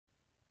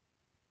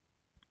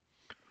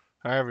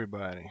Hi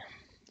everybody.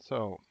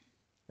 So,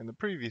 in the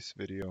previous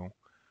video,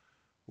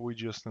 we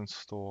just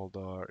installed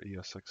our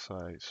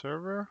ESXi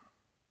server,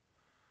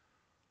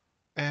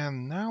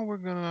 and now we're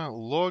gonna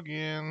log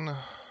in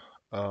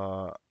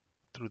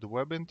through the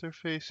web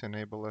interface,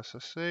 enable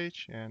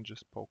SSH, and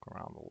just poke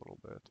around a little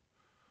bit.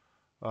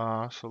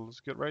 So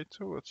let's get right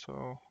to it. So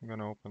I'm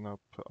gonna open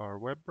up our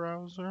web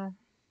browser.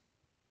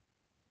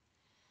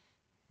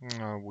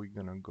 We're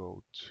gonna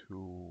go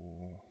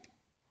to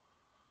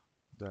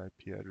the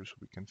IP address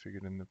we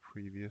configured in the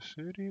previous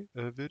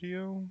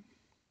video.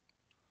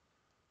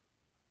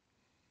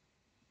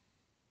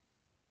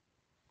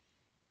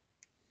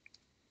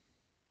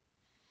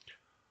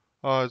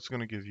 It's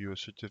going to give you a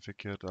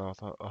certificate of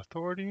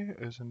authority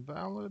is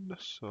invalid,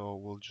 so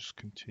we'll just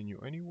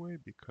continue anyway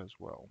because,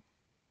 well,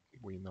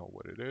 we know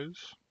what it is.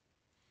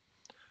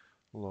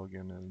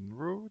 Login in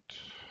root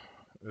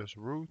is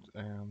root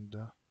and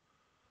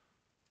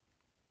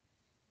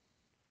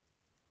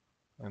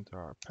enter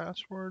our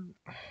password.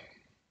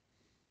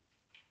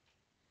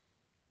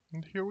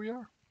 And here we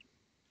are.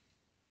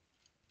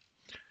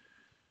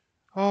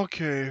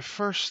 Okay,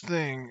 first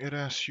thing, it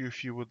asks you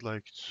if you would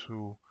like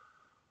to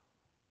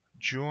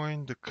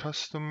join the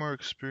Customer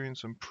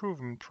Experience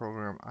Improvement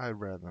Program. I'd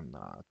rather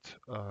not.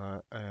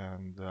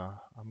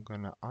 I'm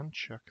gonna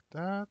uncheck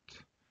that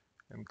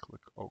and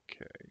click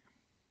OK.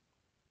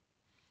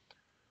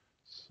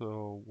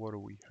 So what do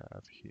we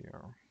have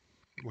here?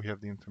 We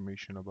have the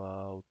information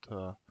about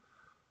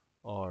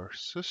our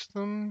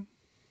system.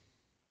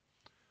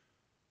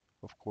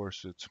 Of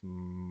course, it's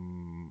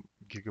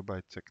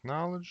Gigabyte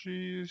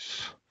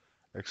Technologies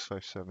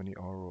X570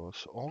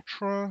 ROS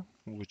Ultra,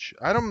 which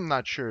I'm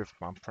not sure if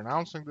I'm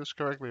pronouncing this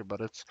correctly,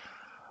 but it's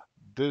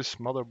this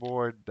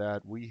motherboard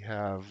that we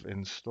have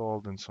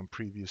installed in some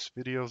previous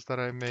videos that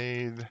I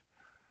made.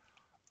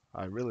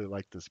 I really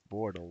like this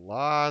board a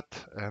lot,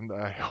 and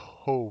I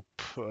hope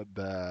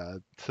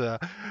that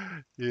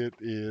it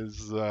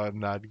is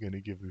not going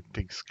to give me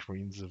pink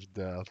screens of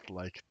death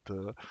like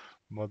the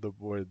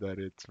motherboard that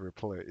it's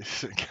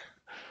replacing.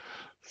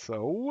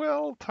 So,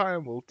 well,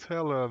 time will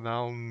tell, and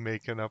I'll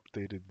make an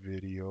updated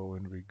video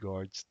in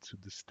regards to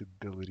the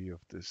stability of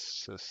this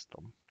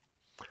system.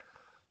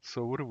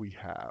 So, what do we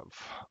have?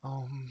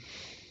 Um,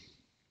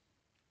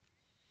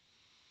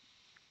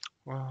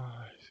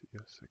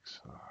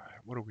 ESXi.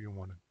 What do we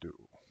want to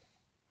do?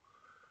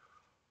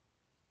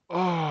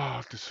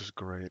 Oh, this is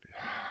great.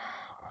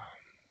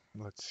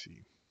 Let's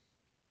see.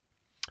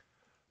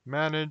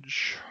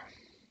 Manage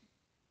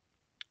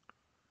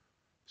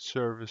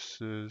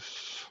services.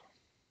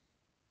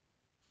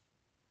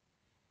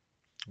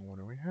 What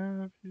do we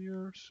have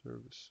here?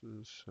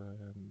 Services,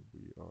 and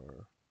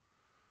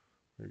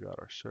we got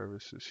our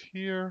services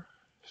here.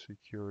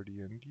 Security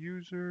and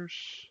users.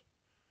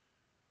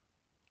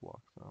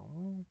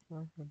 Lockdown.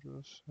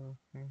 Address.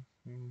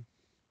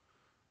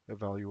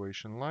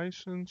 Evaluation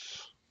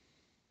license.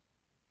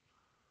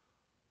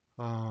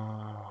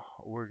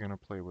 We're gonna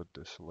play with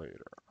this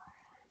later.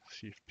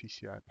 See if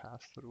PCI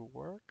pass-through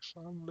works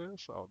on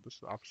this. Oh,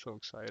 I'm so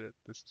excited.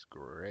 This is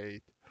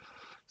great.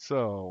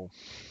 So,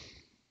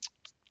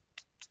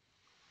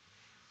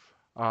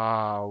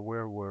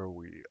 where were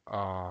we?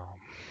 Oh,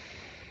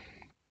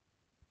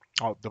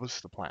 that was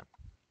the plan.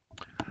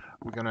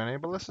 We're gonna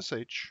enable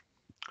SSH.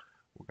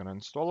 We're gonna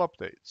install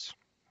updates.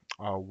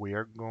 We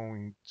are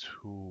going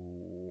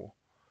to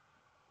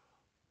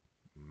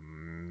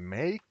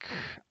make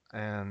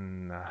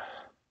and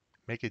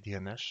make a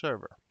DNS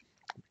server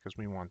because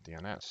we want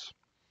DNS.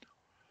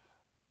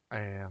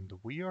 And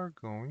we are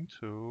going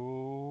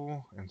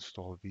to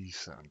install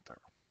vCenter.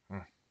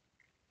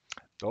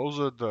 Those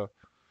are the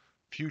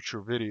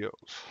future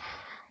videos.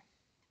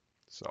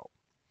 So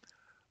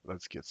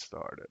let's get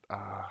started.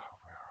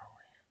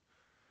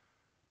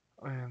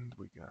 And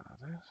we got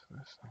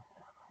this thing.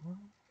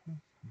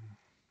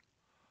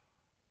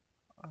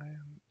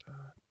 And I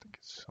think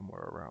it's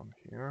somewhere around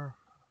here.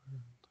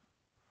 And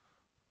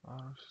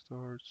auto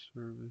storage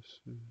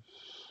services.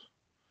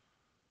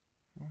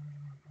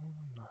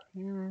 Not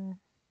here.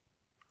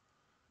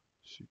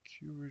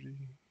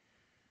 Security.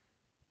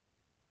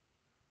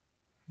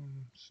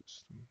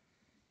 System.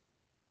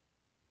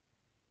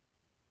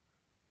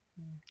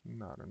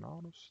 Not an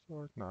auto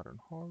start, not in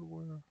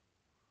hardware.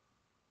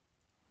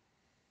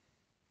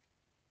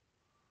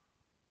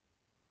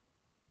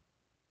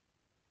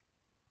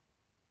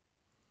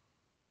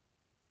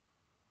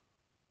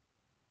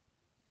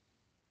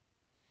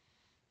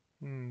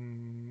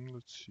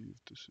 Let's see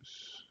if this is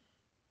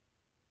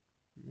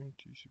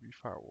TCP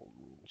firewall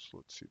rules.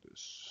 Let's see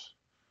this.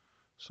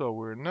 So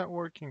we're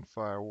networking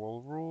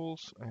firewall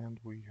rules, and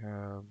we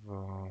have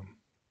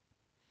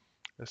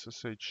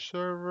SSH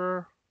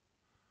server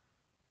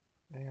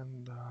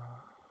and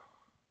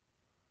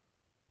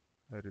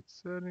edit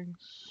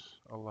settings,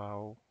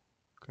 allow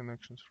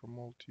connections from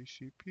all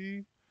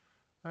TCP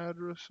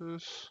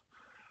addresses.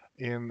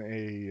 In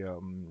a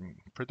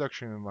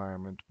production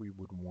environment, we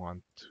would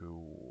want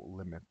to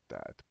limit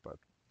that, but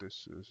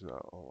this is a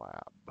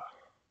lab,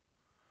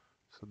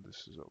 so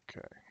this is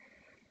okay.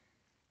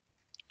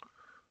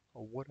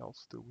 What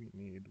else do we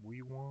need?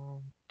 We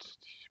want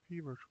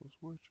TCP virtual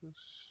switches.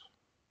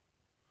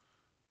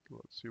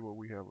 Let's see what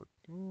we have with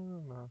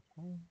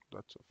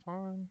that's a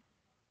fine.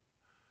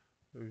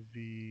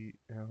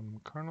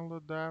 VM kernel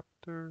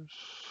adapters.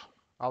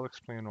 I'll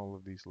explain all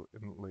of these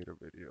in later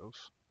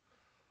videos.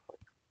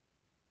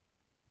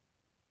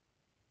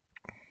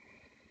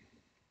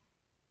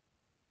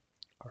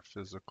 Our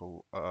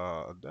physical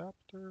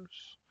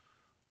adapters,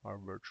 our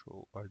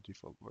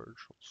default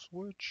virtual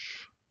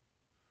switch,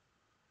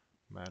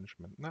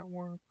 management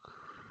network,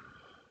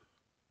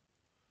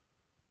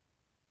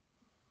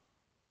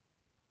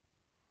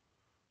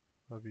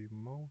 heavy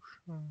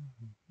motion.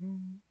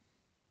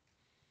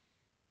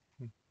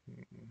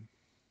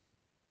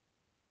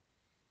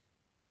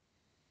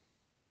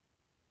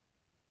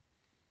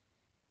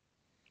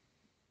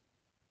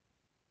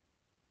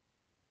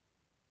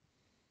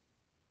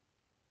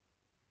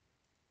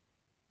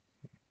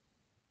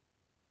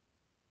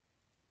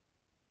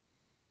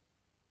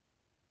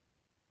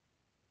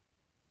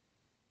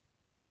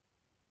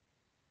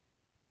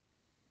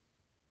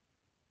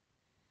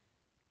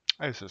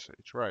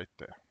 SSH right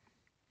there.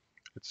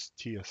 It's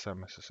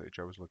TSM SSH.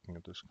 I was looking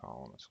at this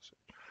column SSH.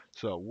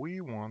 So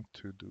we want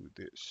to do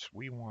this.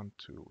 We want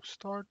to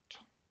start,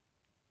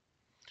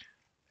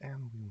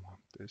 and we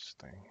want this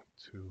thing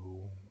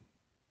to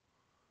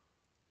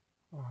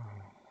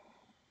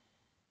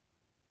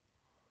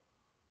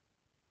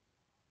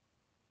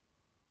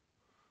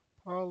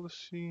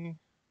policy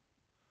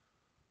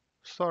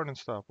start and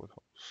stop with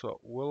host. So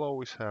we'll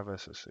always have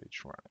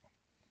SSH running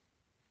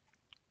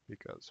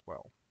because,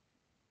 well,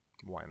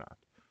 why not?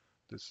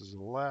 This is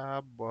a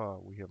lab.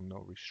 We have no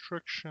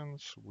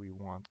restrictions. We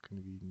want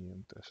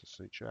convenient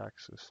SSH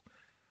access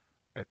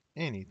at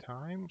any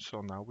time.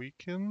 So now we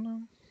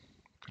can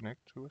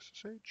connect to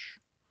SSH.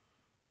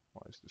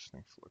 Why is this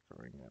thing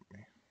flickering at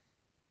me?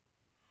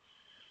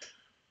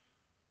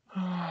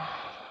 Hmm.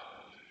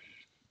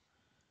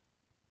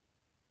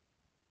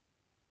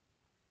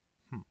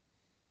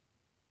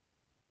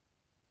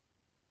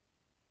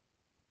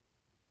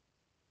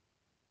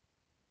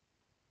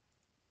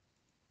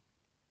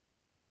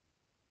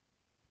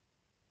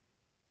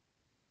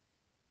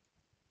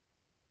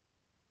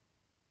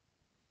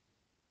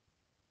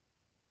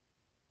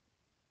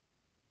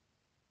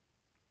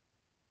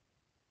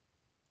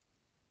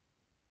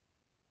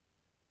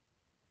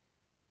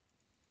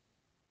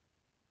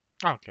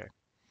 Okay.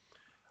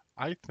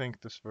 I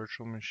think this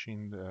virtual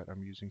machine that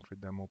I'm using for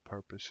demo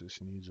purposes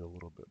needs a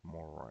little bit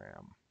more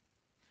RAM.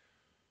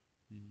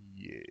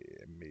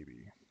 Yeah,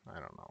 maybe. I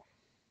don't know.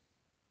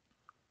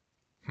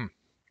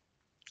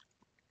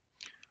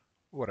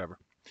 Whatever.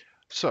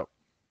 So,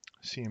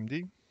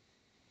 CMD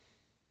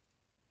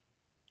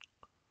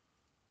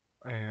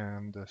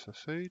and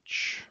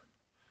SSH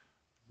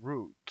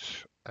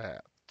root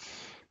at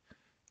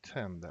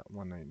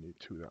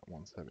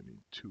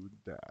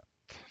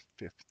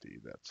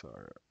 10.192.172.50. That's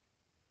our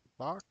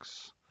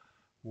box.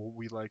 Would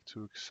we like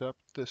to accept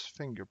this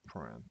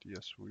fingerprint?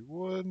 Yes, we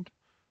would.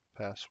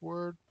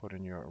 Password, put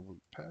in your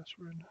root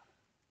password.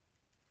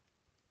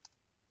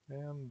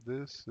 And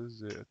this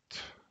is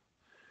it.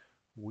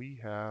 We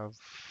have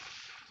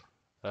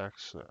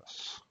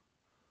access.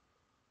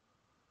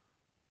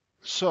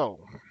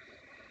 So,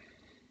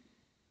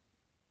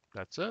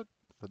 that's it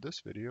for this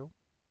video.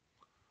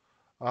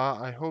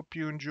 I hope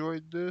you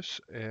enjoyed this,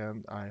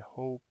 and I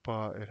hope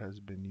it has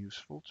been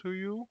useful to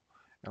you,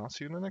 and I'll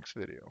see you in the next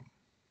video.